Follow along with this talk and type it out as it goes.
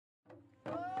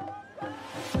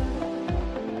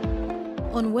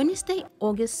On Wednesday,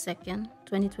 August 2nd,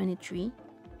 2023,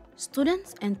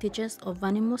 students and teachers of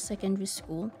Vanimo Secondary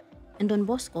School and Don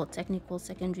Bosco Technical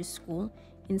Secondary School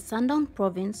in Sandown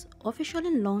Province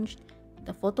officially launched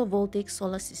the photovoltaic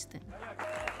solar system.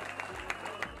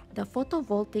 The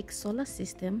photovoltaic solar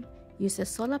system uses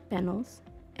solar panels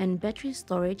and battery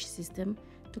storage system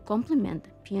to complement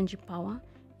PNG power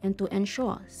and to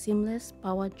ensure seamless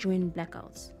power during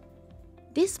blackouts.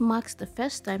 This marks the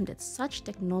first time that such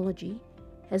technology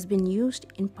has been used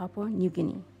in Papua New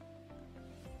Guinea.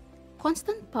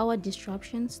 Constant power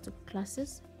disruptions to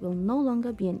classes will no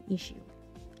longer be an issue.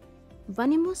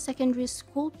 Vanimo Secondary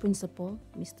School Principal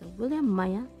Mr. William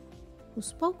Maya, who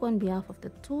spoke on behalf of the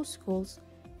two schools,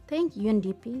 thanked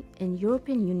UNDP and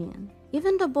European Union.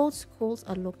 Even though both schools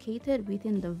are located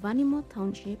within the Vanimo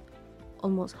township,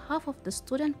 almost half of the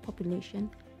student population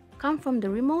come from the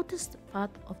remotest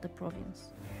part of the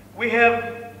province. We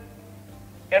have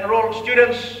enrolled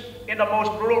students in the most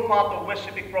rural part of West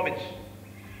Sepik province,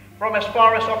 from as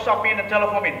far as Oksapin and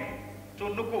Telefomin to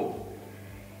Nuku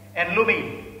and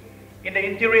Lumi in the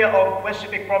interior of West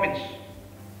Sepik province.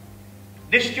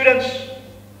 These students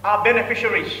are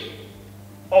beneficiaries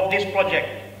of this project.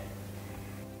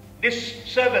 This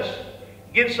service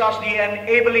gives us the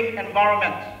enabling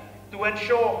environment to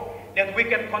ensure that we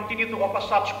can continue to offer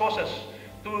such courses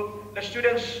to the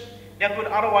students that would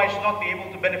otherwise not be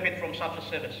able to benefit from such a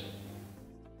service.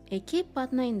 A key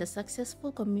partner in the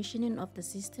successful commissioning of the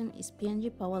system is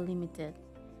PNG Power Limited.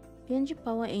 PNG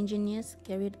Power engineers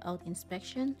carried out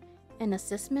inspection and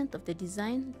assessment of the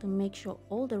design to make sure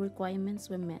all the requirements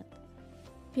were met.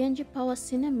 PNG Power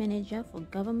Senior Manager for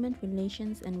Government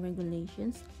Relations and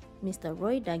Regulations, Mr.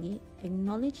 Roy Dagi,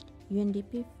 acknowledged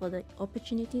UNDP for the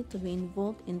opportunity to be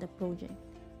involved in the project.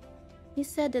 He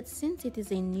said that since it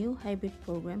is a new hybrid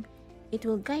program, it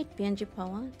will guide PNG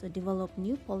Power to develop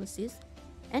new policies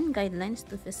and guidelines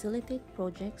to facilitate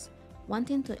projects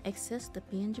wanting to access the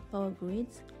PNG Power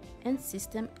grids and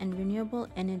system and renewable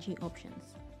energy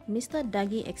options. Mr.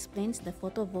 Dagi explains the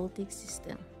photovoltaic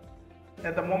system.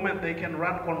 At the moment, they can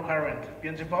run concurrent.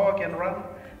 PNG Power can run,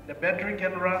 the battery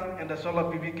can run, and the solar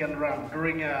PV can run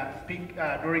during peak,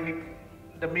 during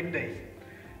the midday.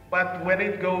 But when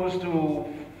it goes to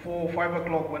 4, 5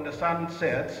 o'clock, when the sun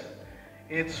sets,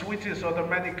 it switches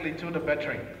automatically to the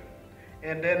battery.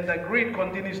 And then the grid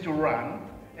continues to run,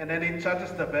 and then it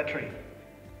charges the battery.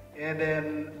 And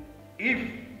then if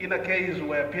in a case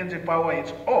where PNG Power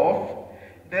is off,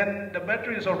 then the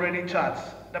battery is already charged.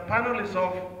 The panel is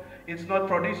off, it's not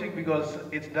producing because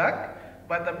it's dark,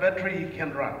 but the battery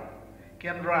can run.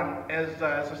 As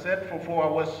I said, for 4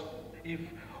 hours if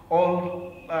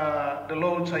all the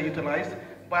loads are utilized.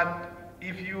 But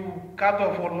if you cut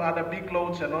off all other big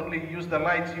loads and only use the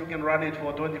lights, you can run it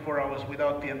for 24 hours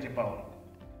without PNG Power.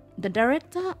 The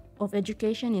Director of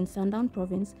Education in Sandown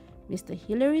Province, Mr.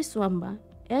 Hilary Swamba,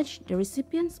 urged the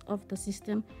recipients of the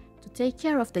system to take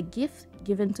care of the gift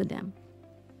given to them.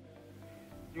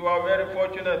 You are very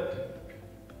fortunate.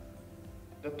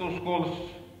 The two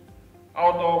schools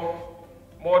out of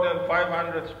more than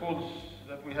 500 schools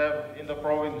that we have in the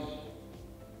province.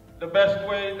 The best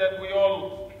way that we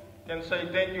all can say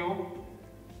thank you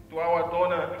to our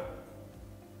donor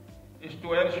is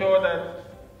to ensure that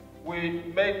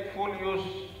we make full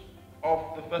use of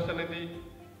the facility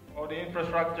or the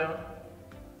infrastructure,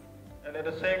 and at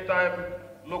the same time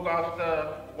look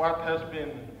after what has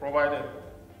been provided.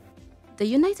 The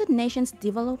United Nations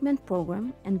Development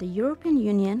Programme and the European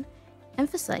Union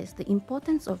emphasize the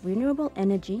importance of renewable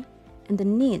energy and the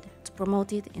need to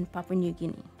promote it in Papua New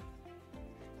Guinea.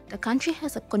 The country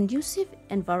has a conducive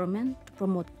environment to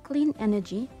promote clean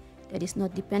energy that is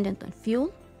not dependent on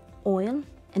fuel, oil,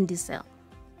 and diesel.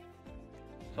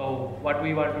 So what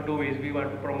we want to do is we want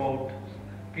to promote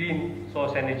clean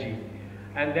source energy,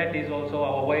 and that is also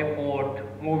our way forward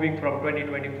moving from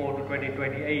 2024 to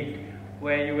 2028,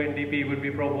 where UNDP will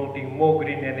be promoting more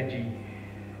green energy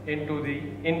into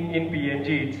in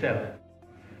PNG itself.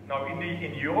 Now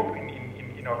in Europe,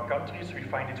 in our countries, we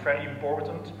find it very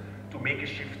important to make a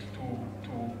shift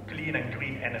to clean and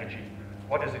green energy.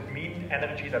 What does it mean?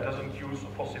 Energy that doesn't use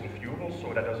fossil fuels,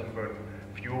 so that doesn't burn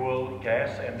fuel,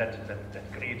 gas, and that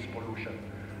creates pollution.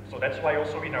 So that's why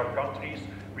also in our countries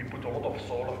we put a lot of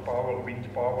solar power,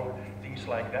 wind power, things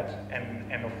like that.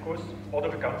 And of course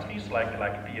other countries like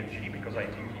PNG, because I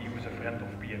think EU is a friend of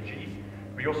PNG,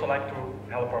 we also like to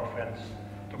help our friends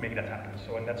to make that happen.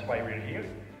 So, and that's why we're here.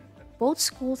 Both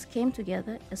schools came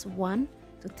together as one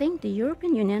to thank the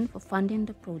European Union for funding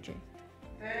the project.